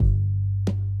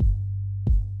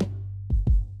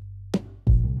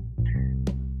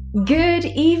Good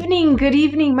evening. Good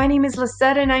evening. My name is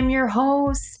Lisetta and I'm your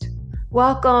host.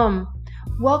 Welcome.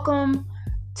 Welcome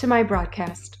to my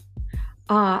broadcast.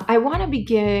 I want to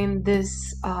begin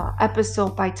this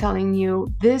episode by telling you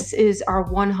this is our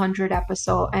 100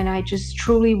 episode, and I just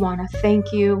truly want to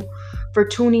thank you for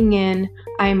tuning in.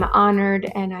 I'm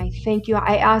honored and I thank you.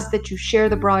 I ask that you share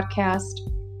the broadcast.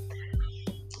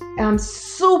 I'm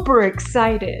super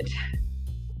excited.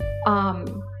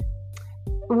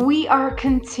 We are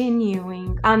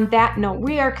continuing on that note.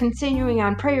 We are continuing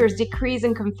on prayers, decrees,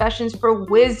 and confessions for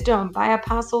wisdom by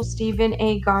Apostle Stephen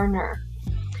A. Garner.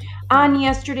 On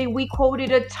yesterday, we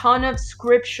quoted a ton of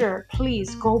scripture.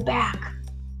 Please go back,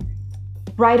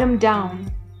 write them down,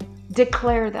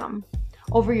 declare them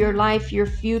over your life, your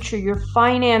future, your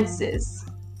finances,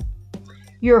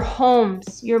 your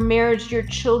homes, your marriage, your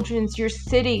children's, your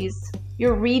cities,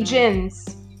 your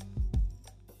regions,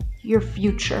 your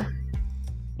future.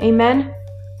 Amen.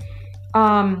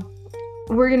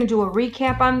 We're going to do a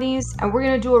recap on these, and we're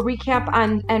going to do a recap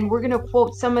on, and we're going to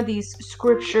quote some of these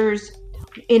scriptures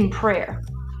in prayer.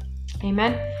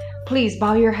 Amen. Please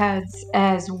bow your heads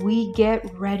as we get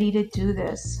ready to do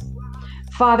this.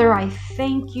 Father, I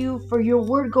thank you for your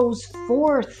word goes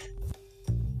forth.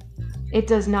 It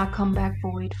does not come back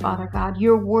void, Father God.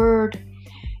 Your word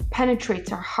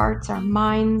penetrates our hearts, our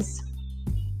minds,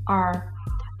 our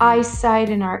eyesight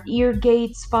and our ear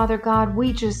gates, Father God.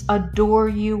 We just adore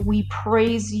you. We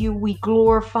praise you. We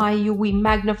glorify you. We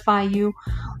magnify you.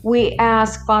 We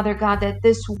ask, Father God, that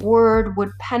this word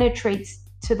would penetrate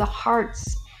to the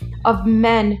hearts of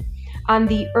men on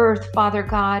the earth, Father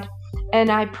God.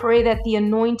 And I pray that the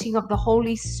anointing of the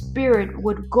Holy Spirit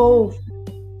would go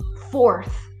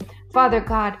forth, Father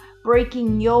God,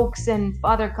 breaking yokes and,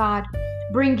 Father God,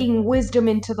 bringing wisdom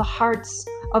into the hearts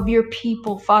of your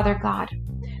people, Father God.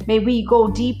 May we go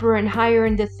deeper and higher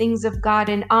in the things of God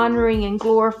and honoring and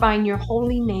glorifying your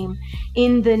holy name.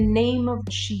 In the name of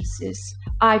Jesus,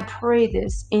 I pray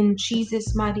this in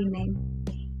Jesus' mighty name.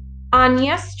 On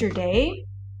yesterday,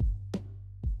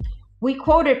 we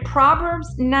quoted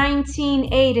Proverbs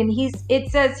 19:8, and it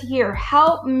says here,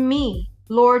 "Help me,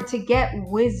 Lord, to get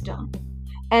wisdom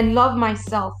and love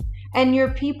myself and your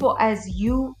people as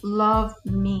you love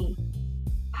me."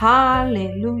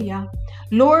 Hallelujah.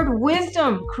 Lord,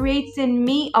 wisdom creates in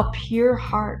me a pure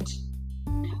heart.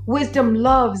 Wisdom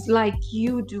loves like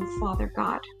you do, Father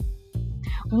God.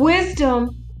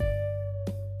 Wisdom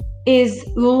is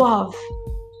love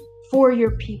for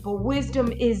your people.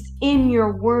 Wisdom is in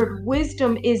your word.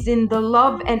 Wisdom is in the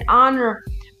love and honor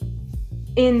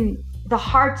in the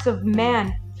hearts of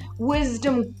man.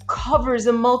 Wisdom covers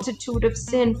a multitude of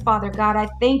sin, Father God. I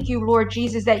thank you, Lord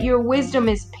Jesus, that your wisdom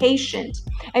is patient,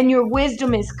 and your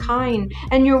wisdom is kind,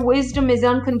 and your wisdom is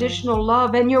unconditional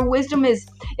love, and your wisdom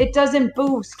it doesn't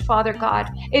boast, Father God.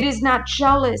 It is not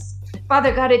jealous,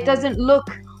 Father God. It doesn't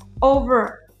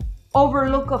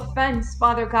overlook offense,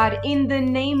 Father God. In the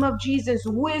name of Jesus,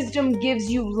 wisdom gives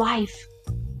you life,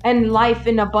 and life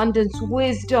in abundance.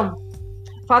 Wisdom,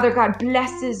 Father God,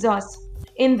 blesses us.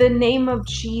 In the name of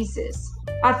Jesus,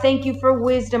 I thank you for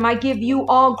wisdom. I give you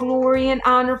all glory and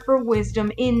honor for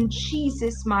wisdom. In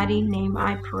Jesus' mighty name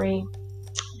I pray.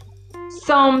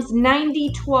 Psalms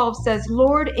 90:12 says,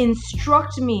 "Lord,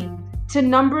 instruct me to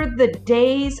number the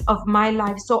days of my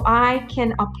life so I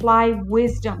can apply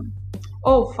wisdom."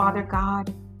 Oh, Father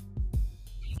God,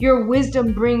 your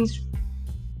wisdom brings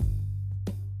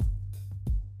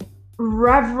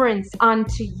reverence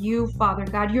unto you, Father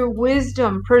God. Your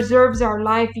wisdom preserves our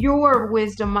life. Your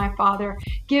wisdom, my Father,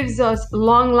 gives us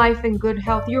long life and good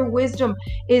health. Your wisdom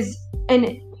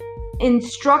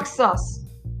instructs us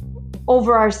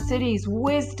over our cities.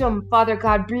 Wisdom, Father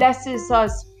God, blesses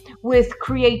us with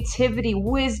creativity.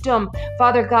 Wisdom,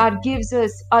 Father God, gives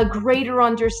us a greater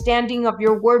understanding of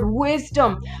your word.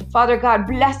 Wisdom, Father God,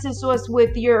 blesses us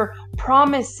with your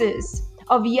promises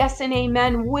of yes and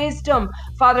amen. Wisdom,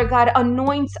 Father God,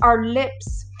 anoints our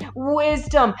lips.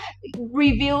 Wisdom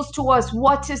reveals to us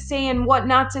what to say and what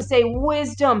not to say.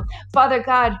 Wisdom, Father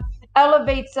God,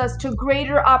 elevates us to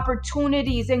greater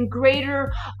opportunities and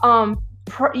greater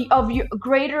of your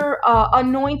greater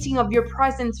anointing of your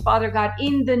presence, Father God.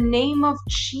 In the name of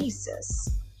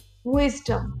Jesus,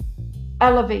 wisdom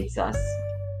elevates us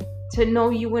to know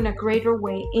you in a greater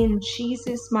way. In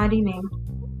Jesus' mighty name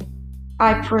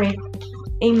I pray.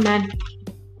 Amen.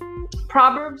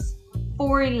 Proverbs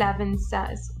 4:11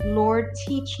 says, "Lord,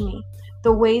 teach me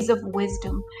the ways of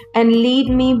wisdom and lead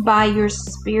me by your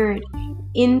spirit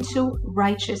into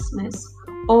righteousness."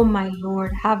 Oh my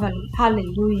Lord,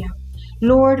 hallelujah.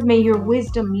 Lord, may your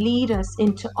wisdom lead us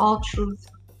into all truth.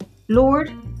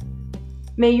 Lord,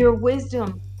 may your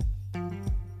wisdom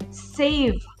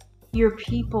Save your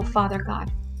people, Father God.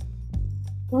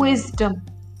 Wisdom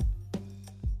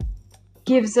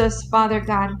gives us, Father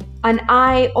God, an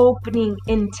eye-opening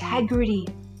integrity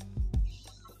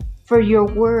for your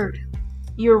word,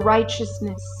 your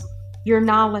righteousness, your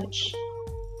knowledge.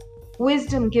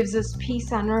 Wisdom gives us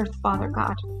peace on earth, Father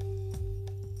God.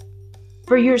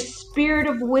 For your spirit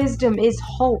of wisdom is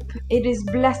hope, it is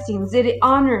blessings, it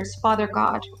honors, Father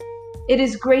God. It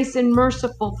is grace and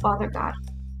merciful, Father God.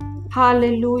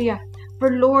 Hallelujah.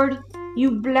 For Lord,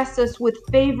 you bless us with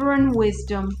favor and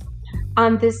wisdom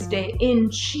on this day. In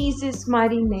Jesus'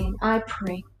 mighty name, I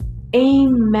pray.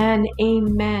 Amen.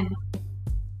 Amen.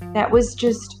 That was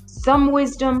just some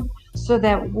wisdom so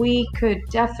that we could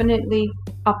definitely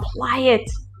apply it.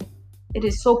 It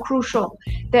is so crucial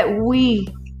that we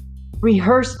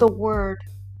rehearse the word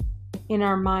in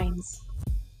our minds.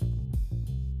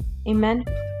 Amen.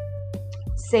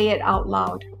 Say it out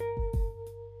loud.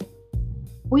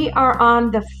 We are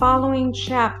on the following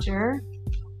chapter,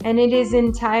 and it is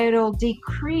entitled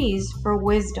Decrees for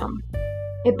Wisdom.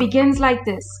 It begins like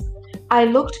this. I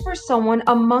looked for someone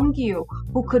among you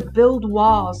who could build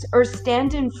walls or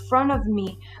stand in front of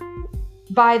me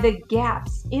by the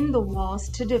gaps in the walls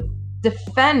to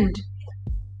defend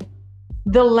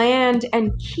the land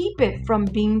and keep it from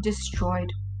being destroyed.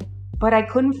 But I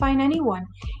couldn't find anyone.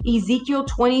 Ezekiel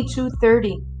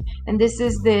 22:30, and this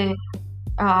is the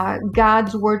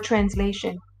God's Word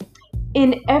translation.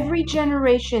 In every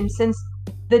generation since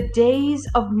the days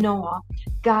of Noah,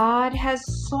 God has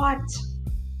sought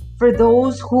for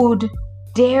those who'd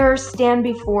dare stand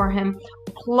before him,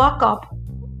 pluck up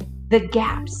the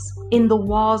gaps in the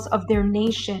walls of their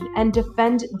nation and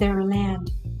defend their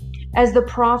land. As the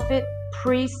prophet,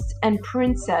 priests, and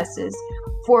princesses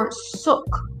forsook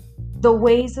the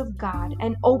ways of God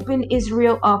and opened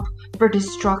Israel up for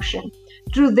destruction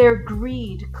through their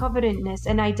greed, covetousness,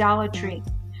 and idolatry,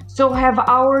 so have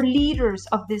our leaders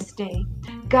of this day.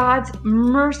 God's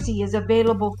mercy is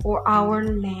available for our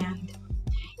land.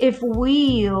 If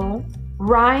we'll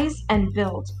rise and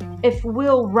build, if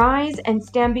we'll rise and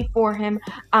stand before him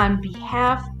on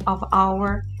behalf of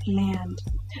our land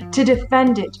to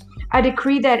defend it, I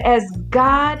decree that as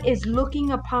God is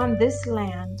looking upon this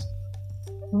land,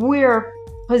 we're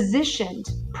positioned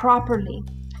properly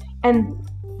and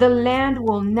the land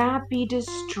will not be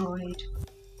destroyed.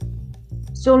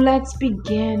 So let's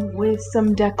begin with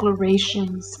some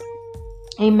declarations.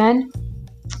 Amen.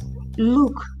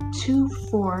 Luke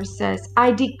 2:4 says,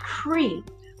 I decree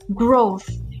growth,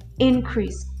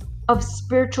 increase of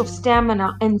spiritual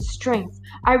stamina and strength.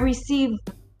 I receive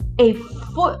a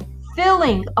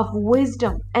filling of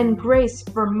wisdom and grace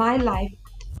for my life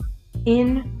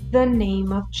in the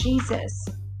name of Jesus.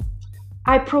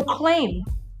 I proclaim,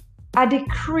 I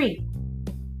decree,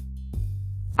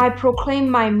 I proclaim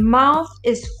my mouth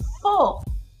is full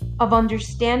of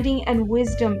understanding and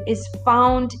wisdom is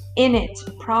found in it.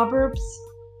 Proverbs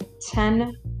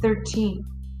 10:13.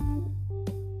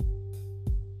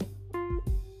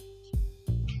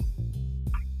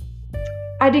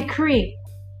 I decree,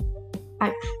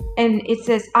 and it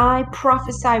says, I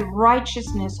prophesy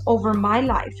righteousness over my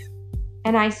life,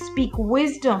 and I speak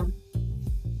wisdom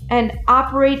and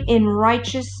operate in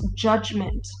righteous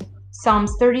judgment.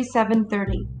 Psalms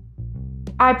 37:30.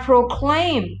 I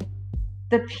proclaim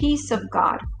the peace of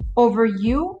God over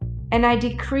you, and I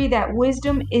decree that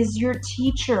wisdom is your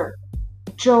teacher.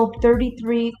 Job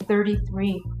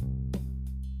 33:33.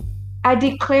 I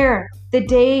declare the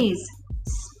days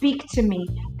speak to me,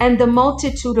 and the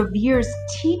multitude of years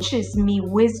teaches me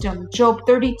wisdom. Job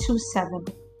 32:7.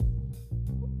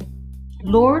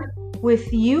 Lord,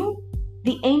 with you,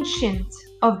 the ancient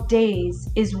of days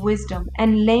is wisdom,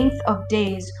 and length of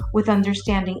days with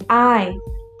understanding. I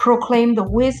proclaim the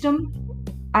wisdom,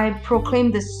 I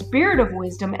proclaim the spirit of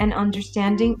wisdom and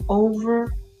understanding over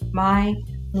my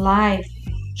life.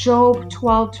 Job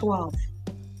 12:12.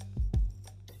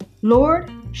 Lord,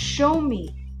 show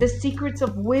me the secrets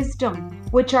of wisdom,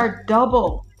 which are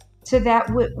double to that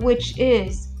which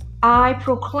is. I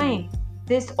proclaim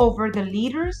this over the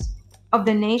leaders of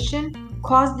the nation.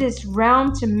 Cause this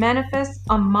realm to manifest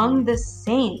among the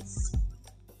saints.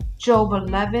 Job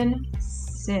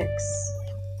 11:6.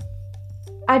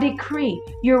 I decree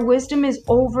your wisdom is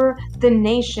over the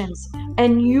nations,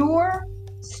 and you're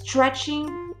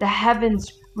stretching the heavens,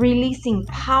 releasing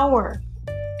power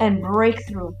and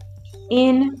breakthrough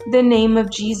in the name of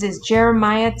Jesus.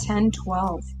 Jeremiah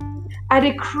 10:12. I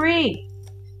decree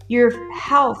your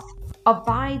health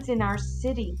abides in our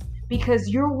city because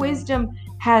your wisdom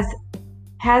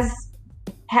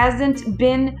hasn't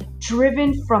been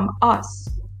driven from us.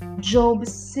 Job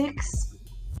 6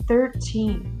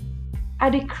 13. I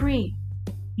decree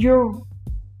you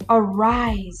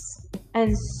arise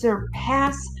and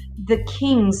surpass the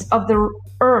kings of the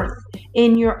earth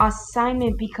in your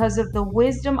assignment because of the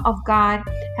wisdom of God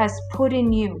has put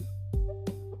in you.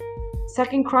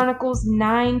 2 Chronicles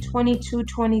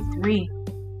 9:22-23.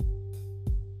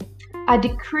 I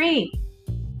decree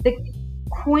the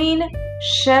Queen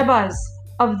Shebas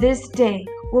of this day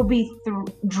will be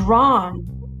drawn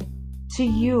to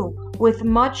you with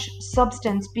much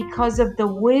substance because of the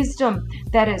wisdom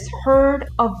that is heard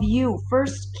of you. 1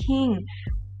 King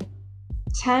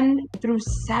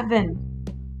 10-7.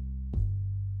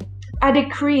 I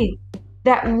decree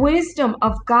that wisdom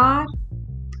of God,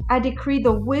 I decree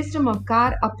the wisdom of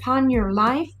God upon your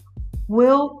life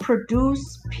will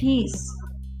produce peace.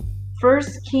 1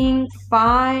 King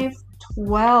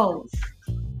 5:12.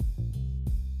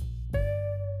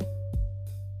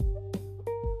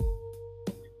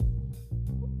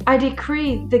 I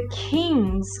decree the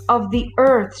kings of the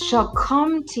earth shall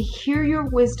come to hear your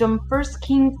wisdom. 1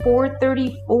 King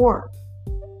 4:34.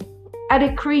 I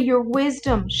decree your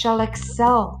wisdom shall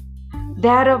excel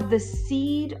that of the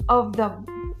seed of the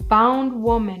bound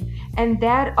woman and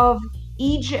that of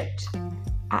Egypt.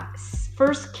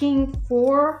 1 King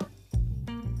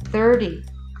 4:30.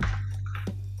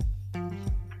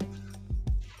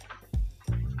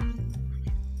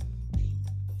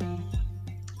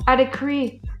 I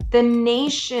decree the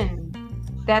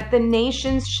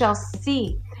nations shall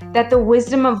see that the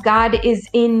wisdom of God is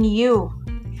in you.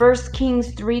 1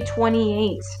 Kings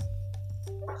 3:28.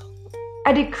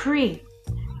 I decree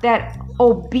that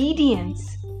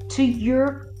obedience to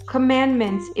your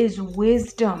commandments is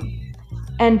wisdom,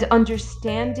 and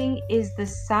understanding is the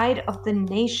side of the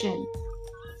nation.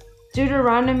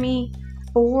 Deuteronomy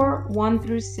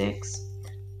 4:1-6.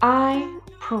 I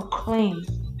proclaim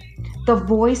the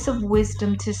voice of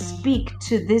wisdom to speak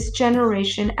to this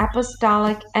generation,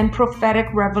 apostolic and prophetic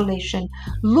revelation.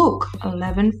 Luke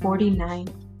 11:49.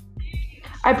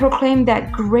 I proclaim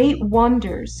that great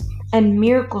wonders and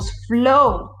miracles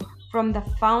flow from the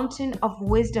fountain of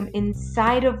wisdom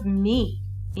inside of me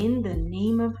in the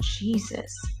name of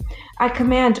Jesus. I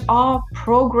command all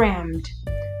programmed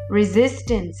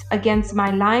resistance against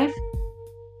my life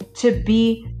to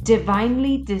be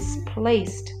divinely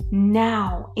displaced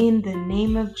now in the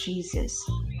name of Jesus.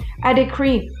 I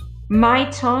decree my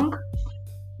tongue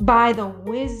by the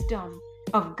wisdom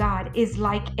of God is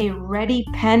like a ready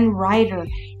pen writer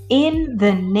in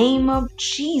the name of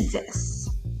Jesus.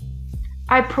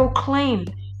 I proclaim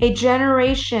a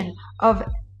generation of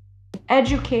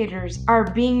educators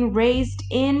are being raised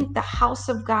in the house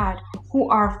of God who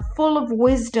are full of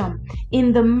wisdom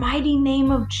in the mighty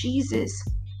name of Jesus.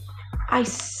 I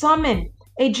summon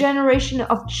a generation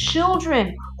of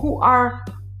children who are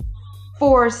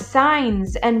for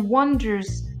signs and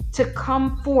wonders to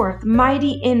come forth,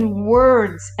 mighty in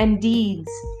words and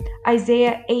deeds.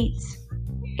 Isaiah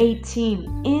 8:18.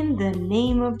 In the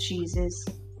name of Jesus.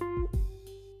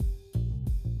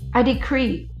 I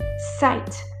decree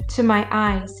sight to my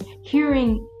eyes,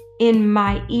 hearing in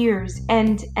my ears,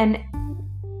 and an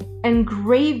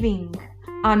engraving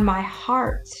on my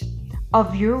heart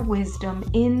of your wisdom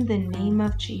in the name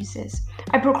of Jesus.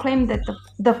 I proclaim that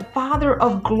the Father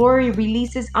of glory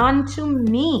releases unto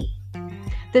me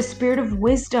the spirit of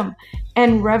wisdom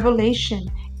and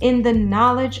revelation in the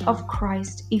knowledge of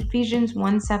Christ. Ephesians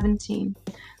 1:17.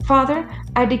 Father,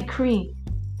 I decree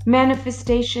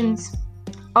manifestations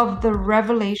of the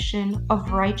revelation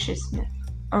of righteousness,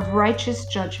 of righteous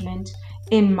judgment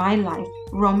in my life.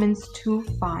 Romans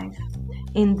 2:5.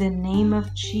 In the name of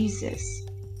Jesus.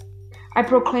 I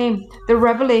proclaim the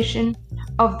revelation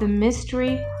of the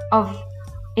mystery of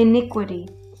iniquity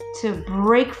to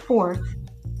break forth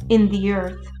in the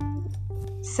earth.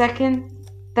 2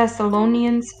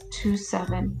 Thessalonians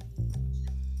 2:7.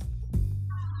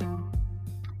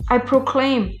 I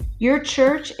proclaim your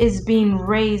church is being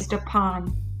raised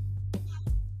upon.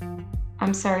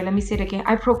 Let me say it again.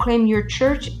 I proclaim your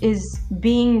church is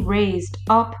being raised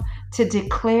up to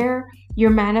declare your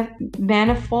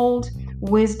manifold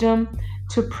wisdom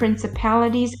to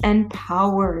principalities and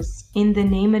powers in the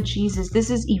name of Jesus. This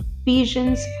is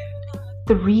Ephesians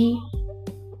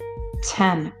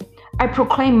 3:10. I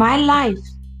proclaim my life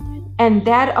and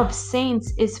that of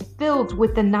saints is filled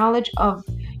with the knowledge of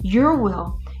your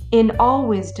will in all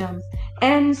wisdom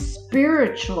and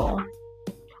spiritual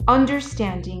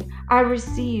understanding. I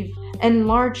receive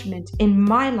enlargement in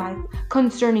my life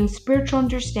concerning spiritual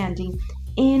understanding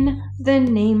in the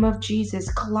name of Jesus.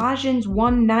 Colossians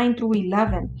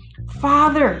 1:9-11.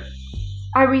 Father,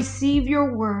 I receive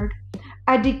your word.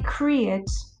 I decree it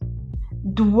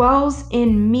dwells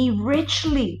in me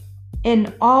richly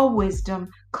in all wisdom.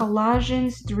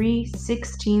 Colossians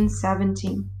 3:16,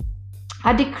 17.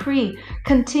 I decree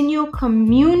continual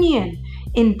communion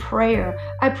in prayer.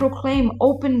 I proclaim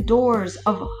open doors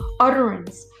of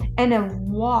utterance and a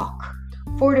walk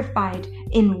fortified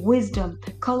in wisdom.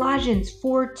 Colossians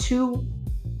 4:2,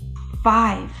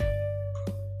 5.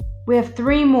 We have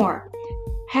three more.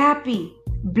 Happy,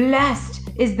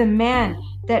 blessed is the man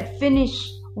that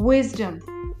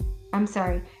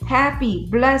Happy,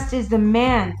 blessed is the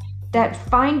man that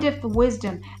findeth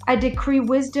wisdom. I decree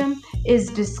wisdom is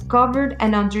discovered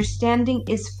and understanding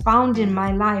is found in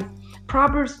my life.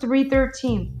 Proverbs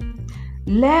 3:13.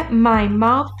 Let my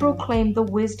mouth proclaim the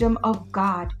wisdom of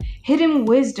God, hidden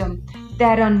wisdom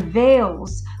that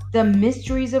unveils the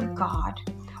mysteries of God,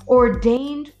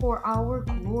 ordained for our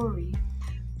glory.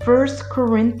 1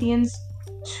 Corinthians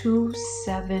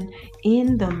 2:7,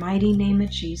 in the mighty name of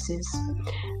Jesus.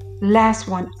 Last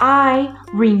one. I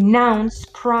renounce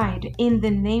pride in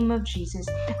the name of Jesus.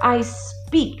 I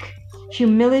speak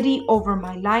humility over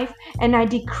my life, and I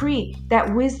decree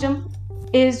that wisdom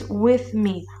is with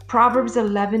me. Proverbs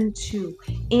 11:2,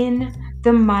 in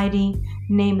the mighty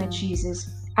name of Jesus.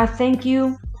 I thank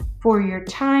you for your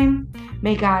time.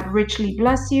 May God richly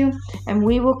bless you, and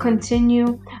we will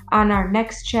continue on our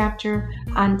next chapter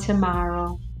on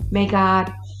tomorrow. May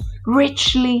God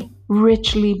richly,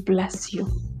 richly bless you.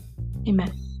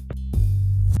 Amen.